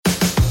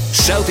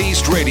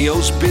Southeast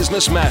Radio's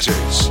Business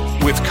Matters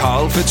with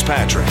Carl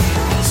Fitzpatrick.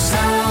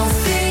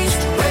 Southeast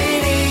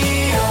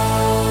Radio.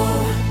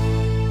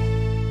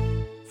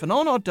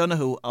 Fionnán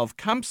O'Donoghue of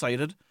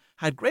Campsited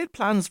had great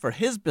plans for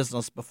his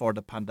business before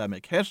the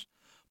pandemic hit,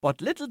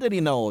 but little did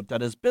he know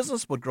that his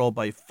business would grow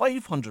by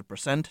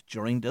 500%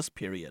 during this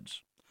period.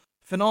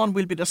 Fionnán,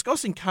 we'll be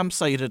discussing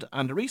Campsited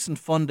and the recent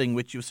funding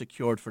which you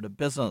secured for the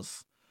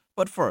business.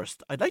 But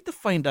first, I'd like to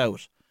find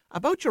out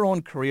about your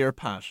own career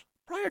path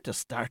prior to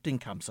starting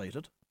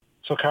Campsited.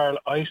 So, Carl,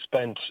 I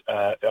spent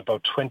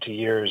about 20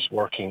 years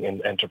working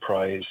in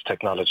enterprise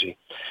technology,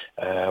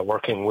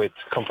 working with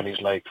companies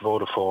like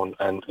Vodafone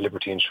and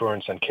Liberty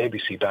Insurance and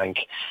KBC Bank,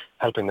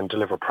 helping them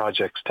deliver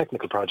projects,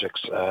 technical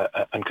projects,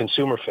 and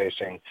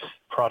consumer-facing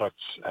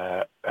products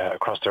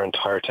across their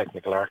entire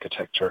technical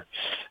architecture.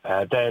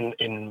 Then,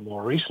 in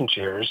more recent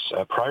years,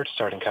 prior to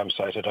starting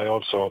Campsited, I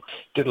also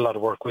did a lot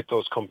of work with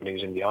those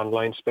companies in the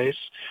online space.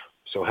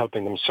 So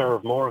helping them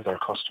serve more of their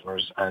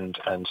customers and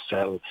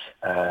sell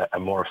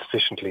more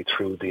efficiently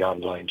through the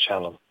online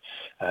channel.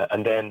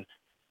 And then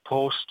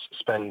post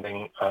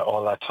spending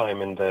all that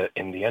time in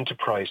the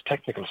enterprise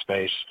technical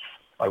space,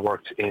 I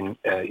worked in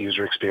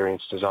user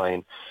experience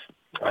design.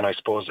 And I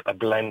suppose a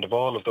blend of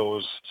all of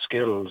those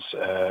skills,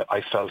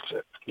 I felt,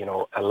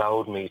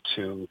 allowed me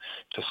to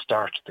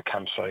start the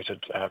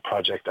Campsited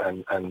project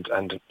and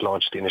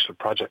launch the initial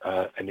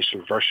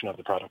version of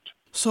the product.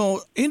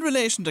 So, in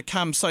relation to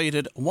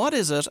Campsited, what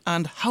is it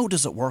and how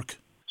does it work?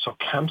 So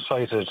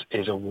Campsited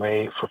is a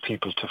way for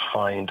people to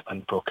find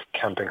and book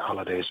camping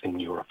holidays in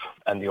Europe.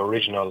 And the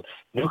original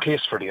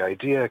nucleus for the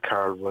idea,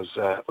 Carl, was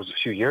a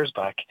few years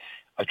back.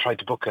 I tried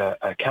to book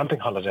a camping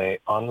holiday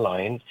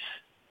online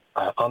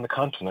on the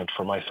continent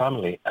for my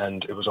family,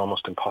 and it was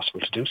almost impossible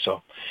to do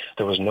so.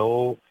 There was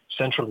no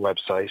central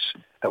website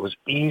that was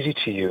easy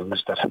to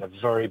use, that had a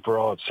very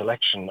broad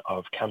selection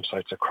of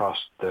campsites across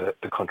the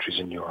countries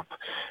in Europe.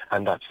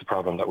 And that's the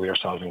problem that we are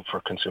solving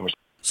for consumers.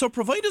 So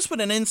provide us with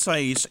an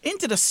insight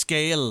into the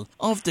scale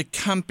of the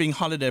camping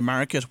holiday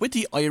market with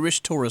the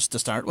Irish tourist to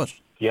start with.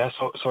 Yeah,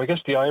 so I guess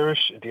the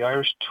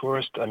Irish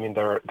tourist, I mean,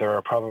 there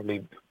are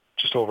probably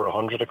just over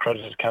 100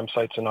 accredited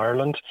campsites in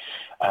Ireland.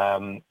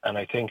 And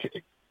I think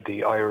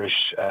the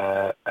Irish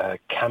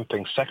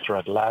camping sector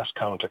at last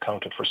count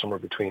accounted for somewhere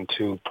between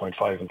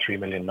 2.5 and 3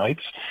 million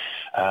nights.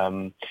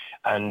 And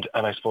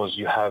I suppose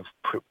you have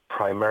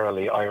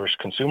primarily Irish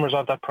consumers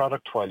of that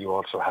product, while you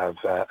also have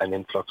an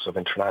influx of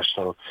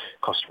international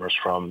customers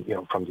from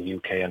the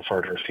UK and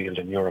further afield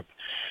in Europe.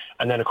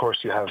 And then, of course,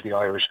 you have the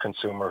Irish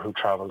consumer who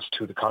travels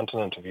to the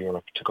continent of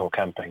Europe to go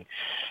camping,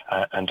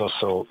 and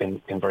also in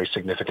very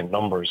significant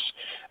numbers.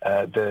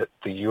 The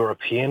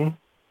European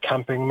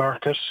camping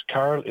market,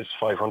 Carl, is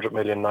 500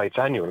 million nights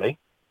annually,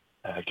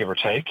 give or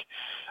take.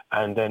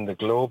 And then the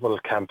global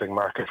camping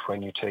market,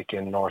 when you take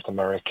in North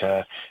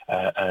America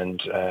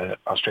and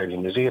Australia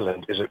and New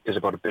Zealand, is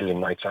about 1 billion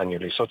nights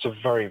annually. So it's a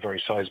very,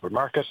 very sizable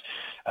market.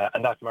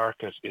 And that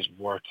market is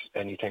worth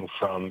anything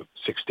from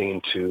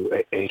 16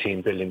 to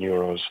 18 billion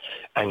euros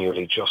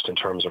annually, just in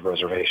terms of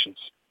reservations.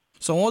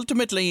 So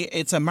ultimately,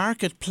 it's a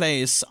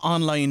marketplace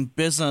online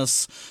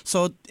business.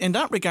 So in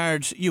that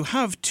regard, you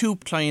have two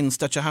clients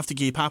that you have to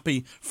keep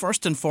happy.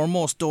 First and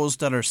foremost, those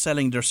that are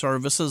selling their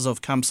services of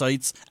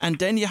campsites. And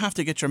then you have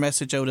to get your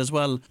message out as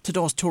well to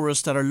those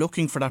tourists that are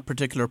looking for that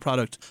particular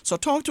product. So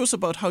talk to us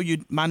about how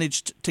you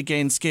managed to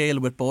gain scale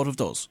with both of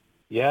those.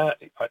 Yeah,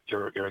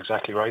 you're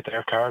exactly right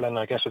there, Carl. And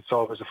I guess it's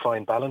always a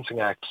fine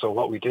balancing act. So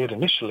what we did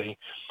initially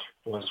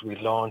was we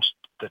launched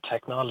the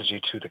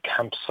technology to the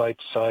campsite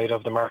side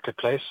of the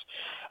marketplace.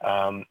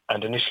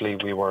 And initially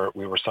we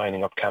were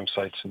signing up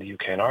campsites in the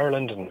UK and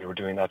Ireland, and we were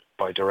doing that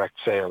by direct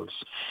sales.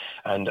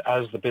 And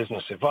as the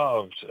business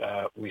evolved,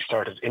 we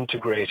started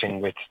integrating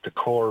with the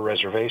core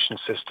reservation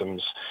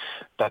systems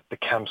that the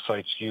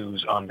campsites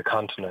use on the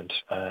continent.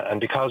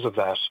 And because of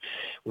that,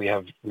 we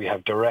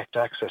have direct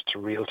access to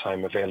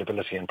real-time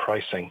availability and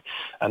pricing.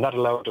 And that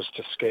allowed us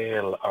to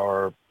scale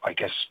our, I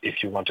guess,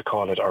 if you want to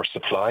call it our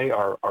supply,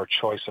 our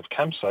choice of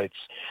campsites,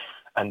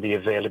 and the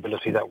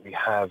availability that we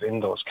have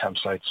in those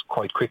campsites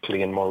quite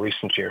quickly in more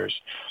recent years.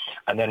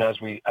 And then as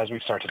we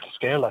started to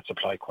scale that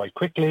supply quite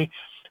quickly,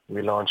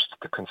 we launched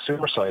the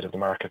consumer side of the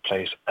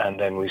marketplace, and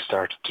then we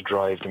started to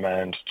drive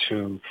demand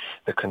to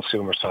the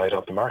consumer side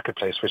of the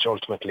marketplace, which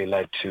ultimately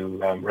led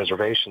to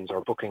reservations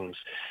or bookings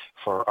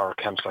for our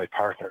campsite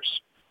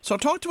partners. So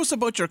talk to us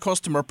about your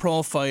customer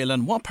profile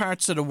and what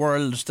parts of the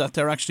world that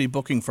they're actually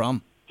booking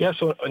from. Yeah,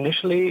 so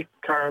initially,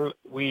 Carl,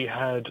 we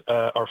had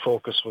our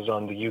focus was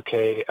on the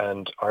UK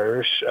and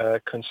Irish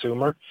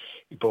consumer,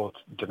 both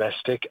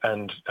domestic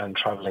and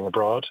travelling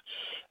abroad.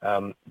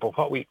 But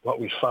what we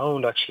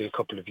found actually a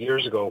couple of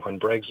years ago, when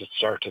Brexit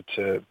started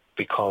to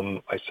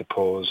become, I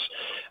suppose,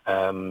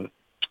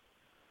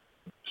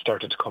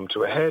 started to come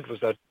to a head, was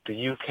that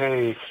the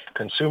UK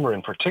consumer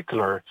in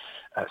particular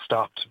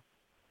stopped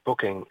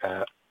booking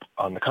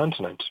on the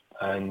continent.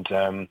 And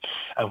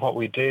what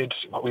we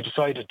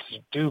decided to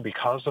do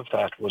because of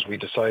that was we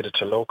decided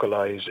to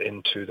localize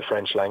into the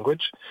French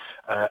language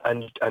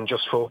and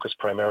just focus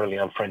primarily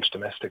on French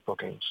domestic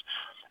bookings.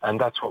 And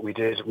that's what we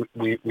did.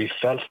 We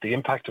felt the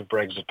impact of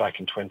Brexit back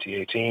in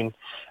 2018.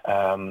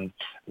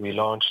 We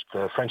launched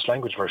the French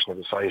language version of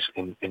the site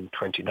in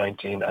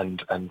 2019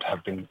 and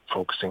have been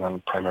focusing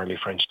on primarily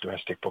French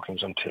domestic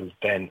bookings until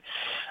then.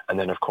 And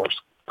then, of course,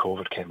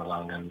 COVID came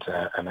along,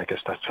 and I guess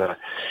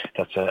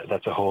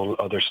that's a whole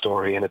other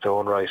story in its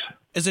own right.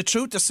 Is it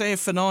true to say,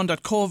 Fionnán,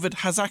 that COVID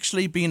has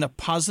actually been a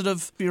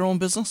positive for your own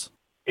business?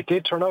 It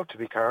did turn out to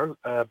be, Carl,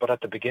 but at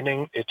the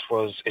beginning it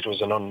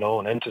was an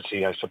unknown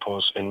entity, I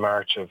suppose. In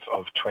March of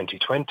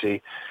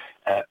 2020,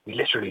 we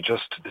literally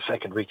just the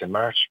second week in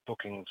March,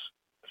 bookings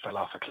fell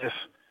off a cliff,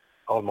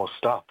 almost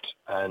stopped,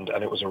 and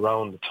it was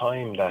around the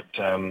time that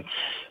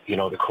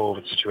the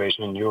COVID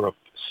situation in Europe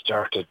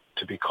started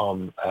to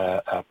become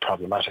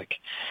problematic.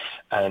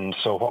 And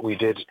so what we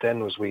did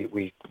then was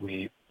we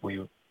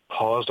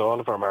paused all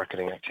of our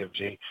marketing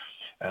activity.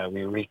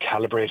 We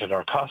recalibrated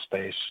our cost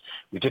base.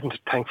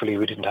 Thankfully,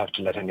 we didn't have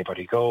to let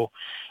anybody go,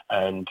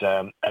 and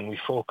we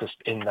focused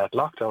in that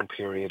lockdown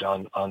period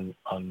on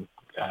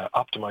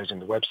optimizing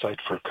the website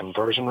for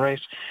conversion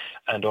rate,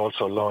 and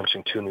also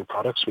launching 2 new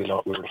products. We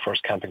were the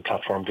first camping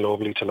platform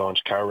globally to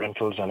launch car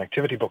rentals and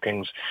activity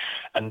bookings.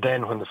 And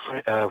then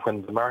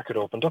when the market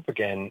opened up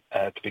again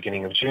at the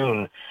beginning of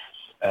June,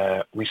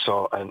 we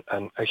saw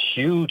a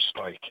huge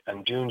spike,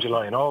 and June,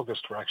 July, and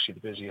August were actually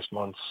the busiest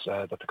months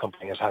that the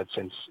company has had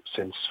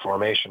since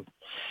formation.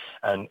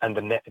 And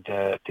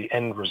the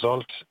end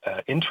result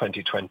in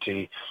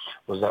 2020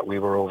 was that we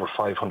were over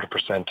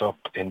 500% up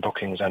in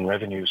bookings and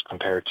revenues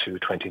compared to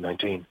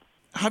 2019.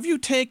 Have you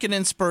taken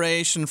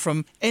inspiration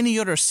from any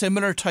other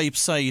similar type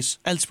site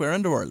elsewhere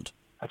in the world?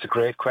 That's a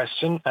great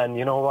question, and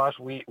you know what,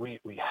 we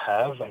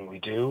have, and we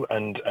do,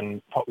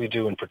 and what we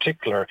do in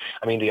particular,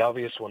 I mean, the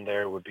obvious one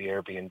there would be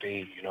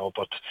Airbnb,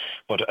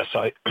 but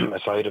aside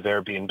of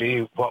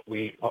Airbnb, what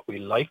we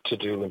like to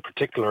do in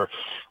particular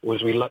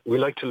was we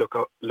like to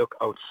look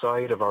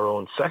outside of our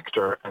own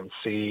sector and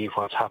see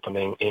what's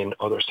happening in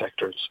other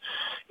sectors.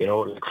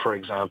 Like for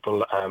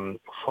example,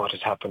 what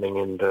is happening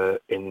in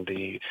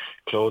the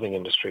clothing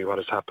industry, what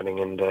is happening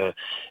in the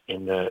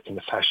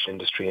fashion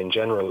industry in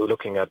general,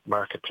 looking at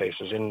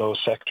marketplaces in those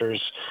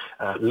sectors,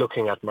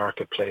 looking at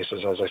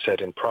marketplaces, as I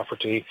said, in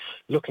property,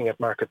 looking at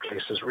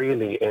marketplaces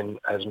really in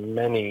as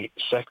many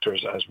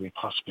sectors as we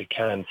possibly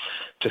can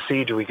to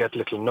see, do we get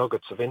little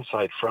nuggets of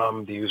insight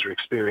from the user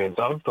experience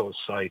of those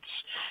sites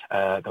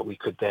that we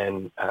could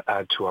then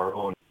add to our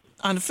own.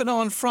 And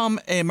Fionnán, from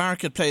a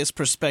marketplace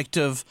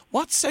perspective,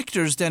 what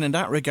sectors then in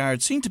that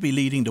regard seem to be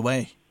leading the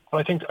way? Well,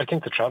 I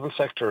think the travel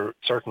sector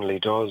certainly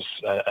does,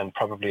 and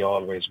probably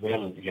always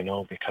will,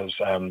 because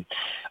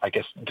I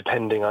guess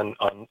depending on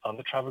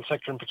the travel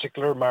sector in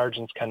particular,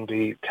 margins can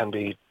be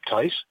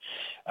tight,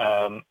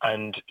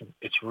 and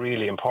it's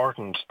really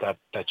important that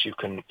you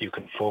can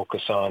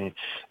focus on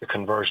the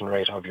conversion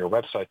rate of your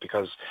website,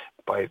 because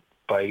by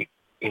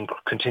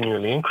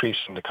continually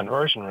increasing the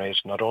conversion rate,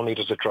 not only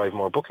does it drive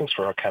more bookings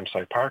for our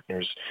campsite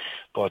partners,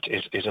 but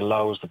it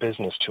allows the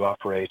business to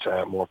operate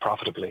more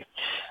profitably.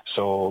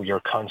 So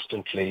you're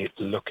constantly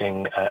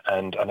looking,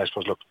 and I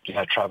suppose,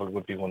 travel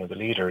would be one of the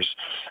leaders,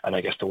 and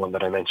I guess the one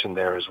that I mentioned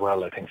there as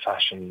well, I think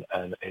fashion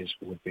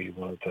would be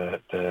one of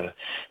the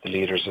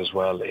leaders as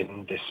well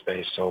in this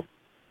space. So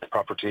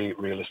property,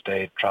 real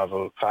estate,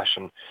 travel,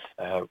 fashion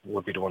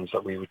would be the ones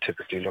that we would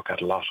typically look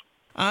at a lot.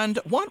 And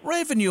what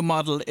revenue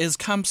model is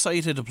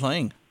Campsighted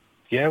applying?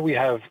 Yeah, we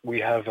have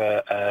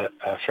a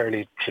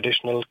fairly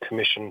traditional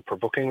commission per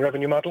booking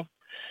revenue model.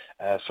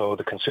 So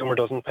the consumer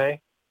doesn't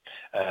pay.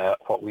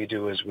 What we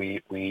do is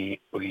we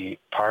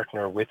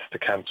partner with the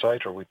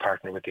campsite, or we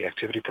partner with the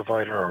activity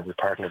provider, or we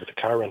partner with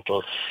the car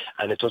rental,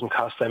 and it doesn't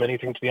cost them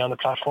anything to be on the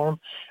platform,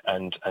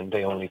 and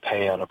they only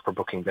pay on a per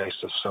booking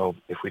basis. So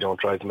if we don't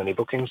drive them any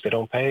bookings, they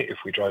don't pay. If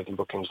we drive them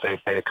bookings, they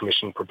pay a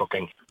commission per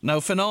booking. Now,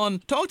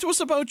 Fionnán, talk to us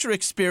about your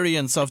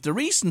experience of the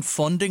recent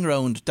funding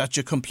round that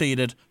you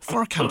completed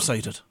for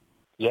Campsighted.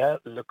 Yeah,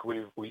 look,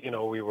 we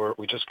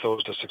just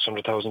closed a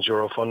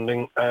 €600,000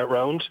 funding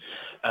round,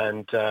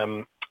 and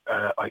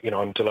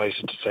I'm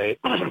delighted to say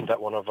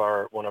that one of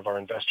our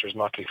investors,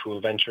 Motley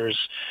Fool Ventures,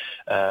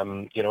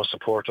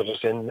 supported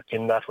us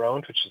in that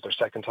round, which is their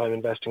second time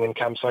investing in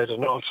Campsighted,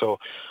 and also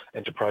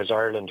Enterprise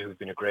Ireland, who've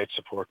been a great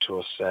support to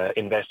us,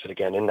 invested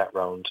again in that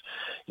round,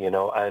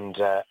 and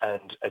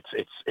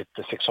it's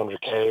the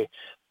 600K.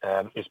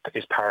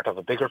 Is part of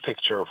a bigger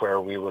picture where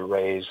we will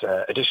raise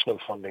additional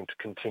funding to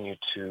continue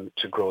to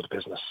grow the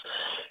business.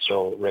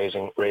 So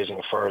raising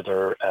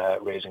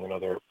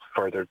another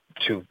further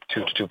 2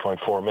 to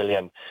 2.4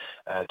 million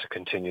to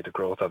continue the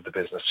growth of the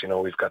business.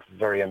 We've got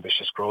very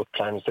ambitious growth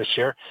plans this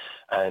year,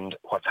 and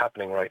what's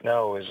happening right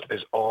now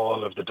is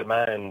all of the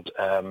demand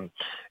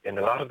in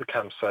a lot of the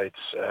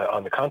campsites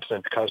on the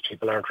continent, because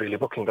people aren't really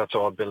booking. That's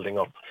all building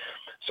up.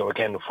 So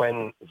again,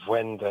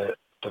 when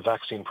the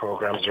vaccine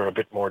programs are a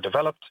bit more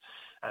developed,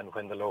 And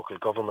when the local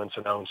governments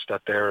announced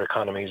that their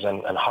economies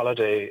and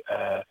holiday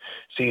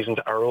seasons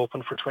are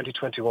open for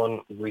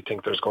 2021, we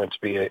think there's going to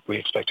be we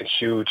expect a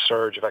huge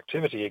surge of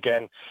activity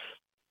again.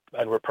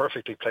 And we're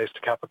perfectly placed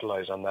to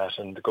capitalise on that.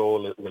 And the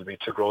goal will be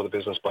to grow the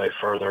business by a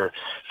further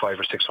 500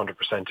 or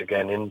 600%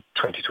 again in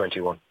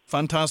 2021.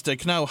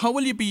 Fantastic. Now, how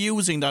will you be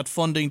using that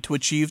funding to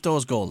achieve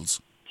those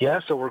goals? Yeah,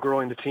 so we're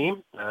growing the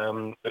team.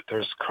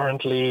 There's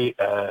currently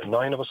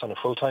 9 of us on a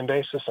full-time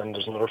basis, and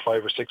there's another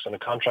 5 or 6 on a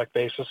contract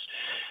basis.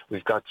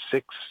 We've got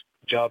 6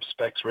 job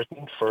specs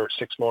written for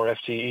 6 more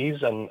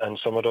FTEs, and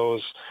some of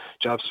those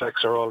job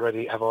specs have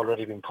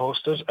already been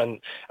posted.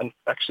 And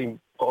actually,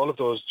 all of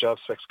those job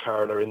specs,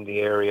 Carl, are in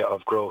the area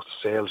of growth,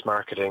 sales,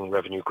 marketing,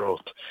 revenue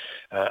growth,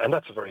 and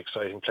that's a very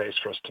exciting place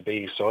for us to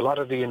be. So a lot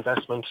of the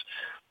investment,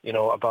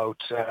 about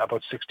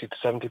 60 to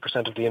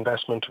 70% of the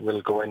investment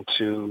will go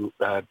into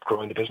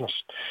growing the business,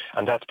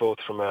 and that's both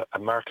from a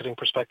marketing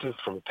perspective,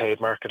 from a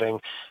paid marketing,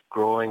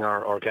 growing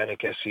our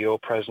organic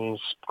SEO presence,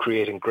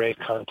 creating great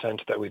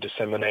content that we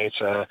disseminate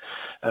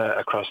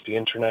across the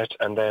internet,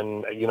 and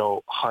then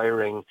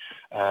hiring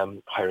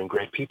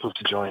great people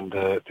to join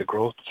the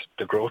growth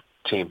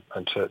team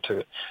and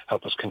to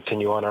help us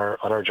continue on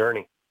our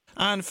journey.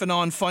 And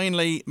Fionnán,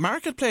 finally,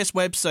 marketplace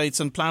websites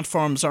and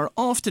platforms are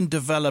often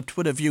developed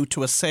with a view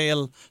to a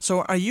sale.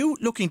 So are you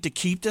looking to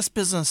keep this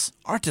business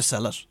or to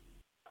sell it?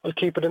 We'll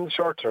keep it in the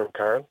short term,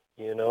 Carl.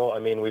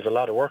 We've a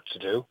lot of work to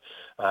do,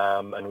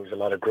 and we've a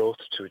lot of growth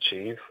to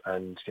achieve.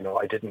 And,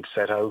 I didn't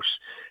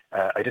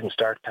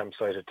start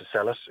Campsighted to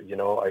sell it.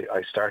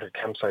 I started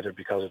Campsighted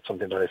because it's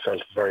something that I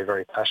felt very,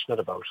 very passionate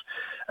about.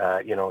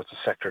 It's a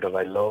sector that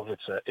I love.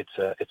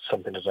 It's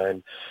something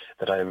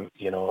that I'm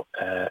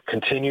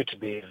continue to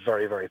be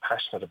very, very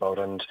passionate about,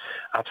 and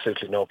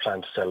absolutely no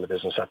plan to sell the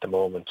business at the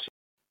moment.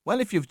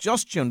 Well, if you've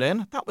just tuned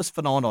in, that was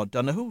Fionnán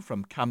O'Donoghue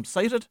from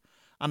Campsighted,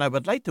 and I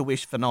would like to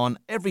wish Fionnán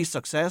every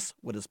success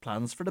with his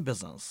plans for the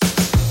business.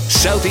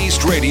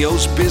 Southeast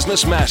Radio's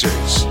Business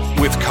Matters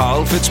with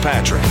Carl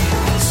Fitzpatrick.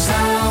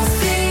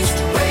 Southeast